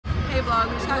vlog.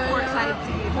 We just got courtside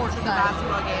seats to the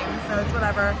basketball game, so it's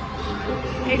whatever.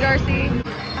 Hey, Darcy.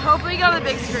 Hopefully you get on the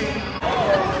big screen.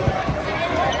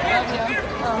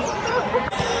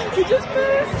 You just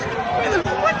missed.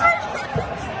 What time?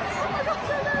 I got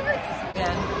so nervous.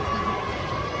 Again.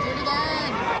 Do it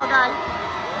again. Okay.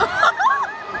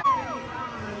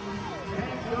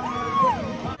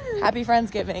 Happy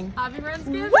Friendsgiving. Happy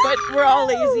Friendsgiving. But we're all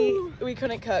lazy. We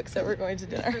couldn't cook, so we're going to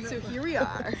dinner. So here we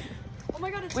are. Oh my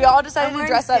god, we all decided to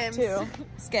dress up too.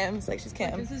 Skims, like she's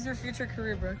Kim. This is your future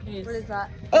career, Brooke. What is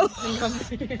that? Oh.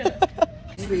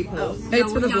 It's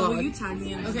for the vlog. Will you tag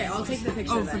me in? Okay, I'll take the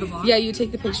picture. Oh, for the vlog? Yeah, you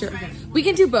take the picture. Okay. We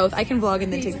can do both. I can vlog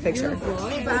and then take the picture.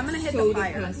 Okay, but I'm gonna hit the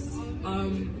fire.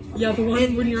 Yeah, the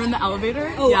one when you're in the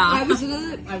elevator. Oh, yeah. I was in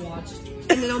it. I watched.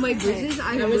 And then all my bruises,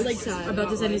 I was like about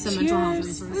to send you some mental health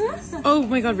resources. Oh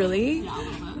my god, really? Yeah.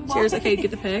 Cheers. Okay, get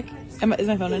the pic. Is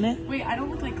my phone in it? Wait, I don't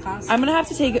look like class. I'm gonna have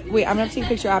to take. Wait, I'm gonna have to take a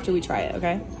picture after we try it.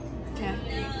 Okay. Okay.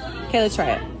 Okay, let's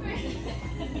try it.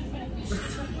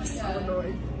 So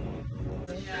annoyed.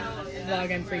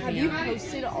 Vlog, I'm freaking out. Have you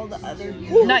posted all the other?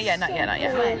 Not yet. Not yet. Not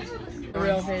yet. The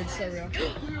real page, so real.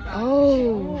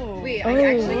 Oh. Wait, I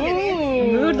actually get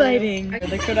it. Mood lighting.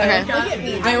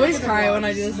 Okay. I always cry when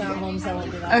I do this at home, so I won't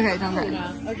do that. Okay, don't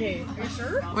cry. Okay, are you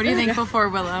sure? What are you thankful for,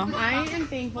 Willow? I am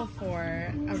thankful for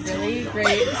a really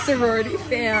great sorority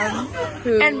fam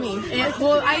who and me.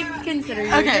 Well, I consider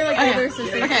you. Okay. You're like older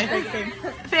sisters. Okay.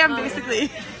 Fam,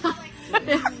 basically.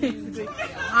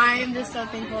 I'm just so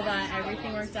thankful that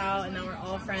everything worked out and that we're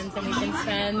all friends and we can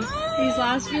spend these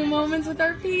last few moments with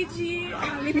our PG.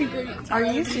 I'm having a great time. Are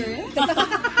you serious?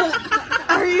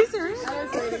 Are you serious? I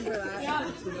was waiting for that.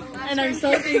 Yeah. And I'm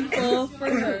so thankful for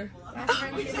her.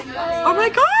 Oh my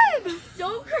god!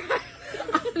 Don't cry.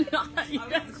 I'm not. You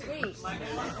guys wait.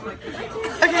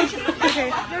 Okay.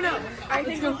 No. I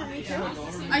think for me too.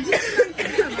 I just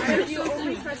remember you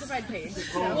only specified Paige.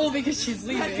 Well, because she's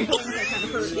leaving.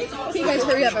 Can you guys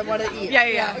hurry up? I want to eat.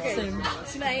 Yeah. Okay. Same.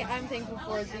 Tonight, I'm thankful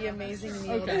for the amazing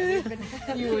meal that we've been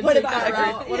having. What about me?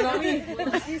 What about me?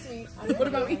 Excuse me. What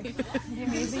about me? The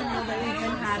amazing meal that we've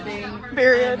been having.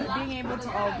 Period. And being able to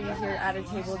all be here at a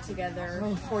table together.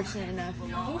 Fortunate enough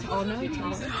to all know each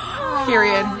other.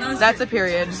 Period. That's a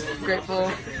period.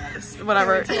 Grateful.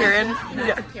 Whatever. Period.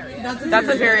 Yeah. That's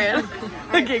a period.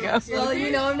 Okay, go. Well, you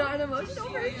know I'm not an emotional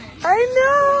person. I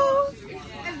know.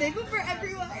 I'm thankful for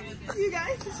everyone. You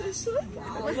guys, especially.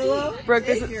 Brooke,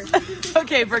 this is...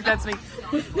 Okay, Brooke, that's me.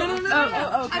 No.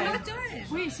 Oh, okay. I'm not done.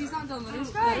 Wait, she's not done. Let her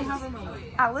have her moment.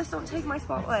 Alice, don't take my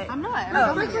spotlight. I'm not.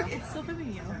 It's still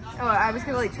filming you. Oh, I was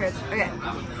gonna like Twitch. Okay.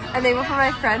 And they were for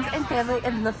my friends and family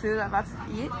and the food I'm about to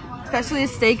eat. Especially a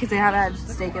steak because they haven't had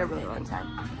steak in a really long time.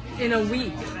 In a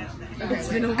week. It's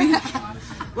been a week.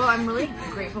 Well, I'm really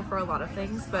grateful for a lot of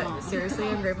things, but seriously,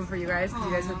 I'm grateful for you guys because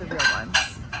you guys are the real ones.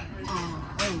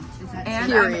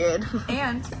 And period.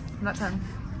 And I'm not done.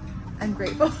 I'm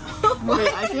grateful.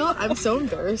 Wait, I'm so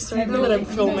embarrassed right now that I'm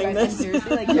filming this.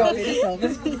 Seriously, like, yeah.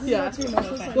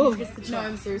 No,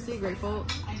 I'm seriously grateful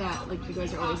that like you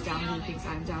guys are always down to do things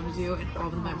I'm down to do, and all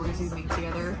the memories we make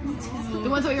together. The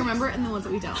ones that we remember and the ones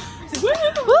that we don't.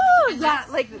 Woo! Yeah,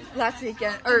 like last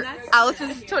weekend or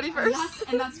Alice's 21st.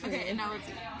 And that's okay. And now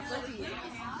let's eat.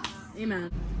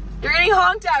 Amen. You're getting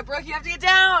honked at, Brooke. You have to get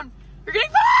down. You're getting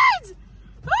fined.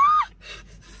 Ah!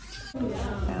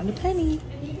 Found a penny.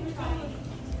 See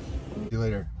you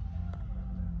later.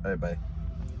 All right, bye.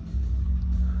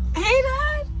 Hey,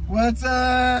 Dad. What's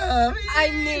up? I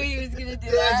knew he was gonna do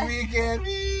This that. weekend.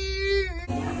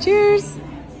 Cheers.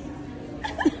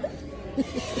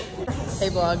 Hey,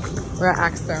 vlog. We're at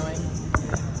axe throwing.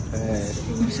 Hey.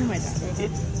 Show my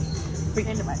dad. We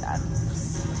came to my dad.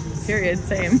 Period.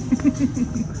 Same.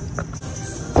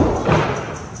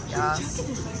 Yeah.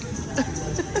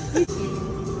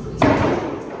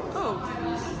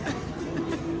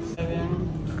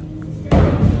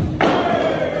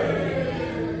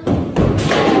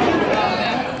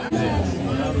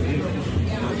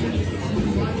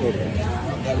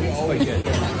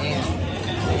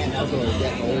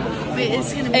 Wait,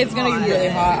 it's gonna be really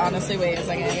hot, honestly. Wait a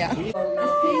second, yeah.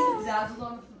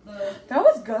 That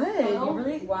was good. You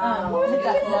really hit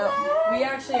that note. We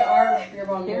actually are beer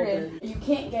bong period. You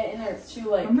can't get in there, it's too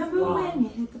like Remember when you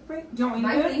hit the break? Do you want me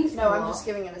to do it? No, I'm just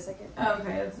giving it a second. Oh,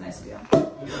 okay, that's nice of you.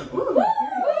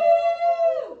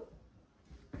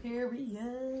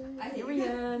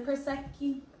 Period.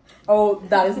 Prosecco. Oh,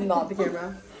 that is not the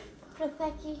camera.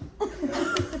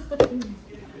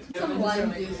 Some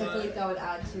lime juice, I feel like that would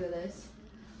add to this.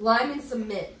 Lime and some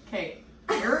mint. Okay,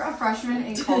 you're a freshman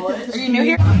in college. Are you new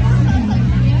here?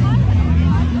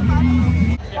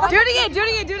 Do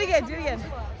it again.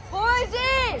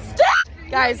 Poison! Stop!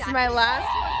 Guys, this is my last.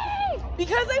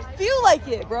 Because I feel like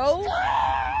it, bro.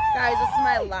 Guys, this is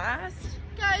my last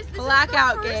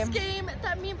blackout game. First game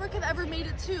that me and Brooke have ever made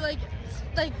it to, like.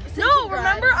 No,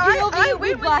 remember I went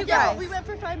with you guys. We went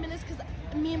for 5 minutes because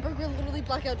me and Brooke were literally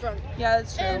blackout drunk. Yeah,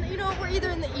 that's true. And you know, we're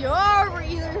either in the ER, we're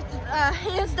either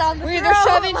hands down the throat. We're either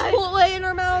shoving Chipotle in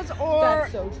our mouths or.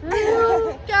 That's so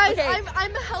true. Guys, okay.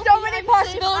 I'm healthy. So many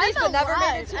possibilities, but never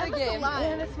made it to a game.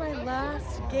 And it's my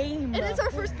last game. And it's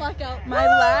our first blackout. My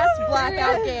last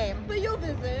blackout game. But you'll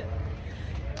visit.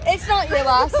 It's not your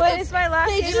last, but it's my last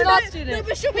game. You're not student. No,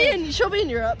 but she'll be in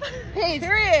Europe. Paige,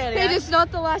 period. Paige, it's not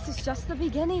the last. It's just the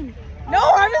beginning. No,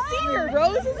 I'm a senior,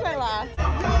 bro. This is my last.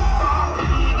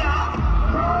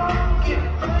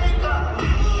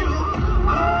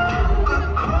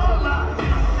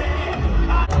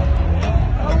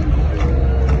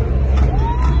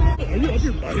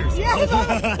 Yes,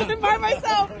 I'm by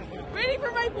myself, waiting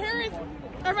for my parents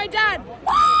or my dad.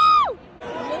 Woo!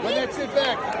 Let that sit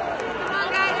back. Come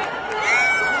on, guys.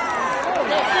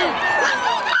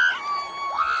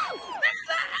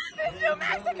 New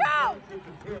Mexico!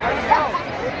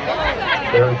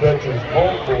 Their attention is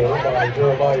called for by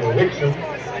Jeremiah Hickson.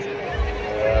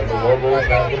 And the Lobos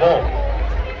have the ball.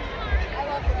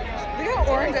 Look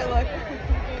how orange I look.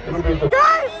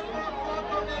 Guys!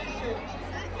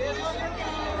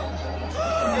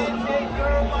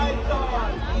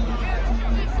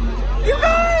 You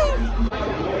guys!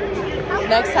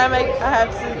 Next time I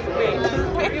have to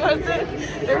wait, what is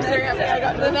it? They're staring at me. I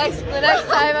got the next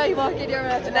time I walk in here,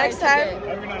 the next time.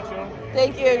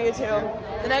 Thank you, you too.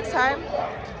 The next time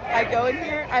I go in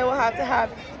here, I will have to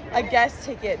have a guest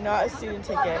ticket, not a student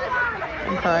ticket.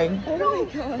 I'm crying. Oh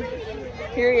my god.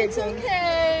 Period. It's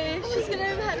okay. She's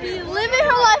gonna be living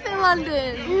her life in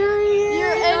London.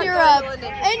 Period. And Europe.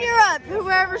 And Europe,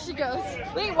 wherever she goes.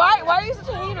 Wait, why are you such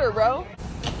a hater, bro?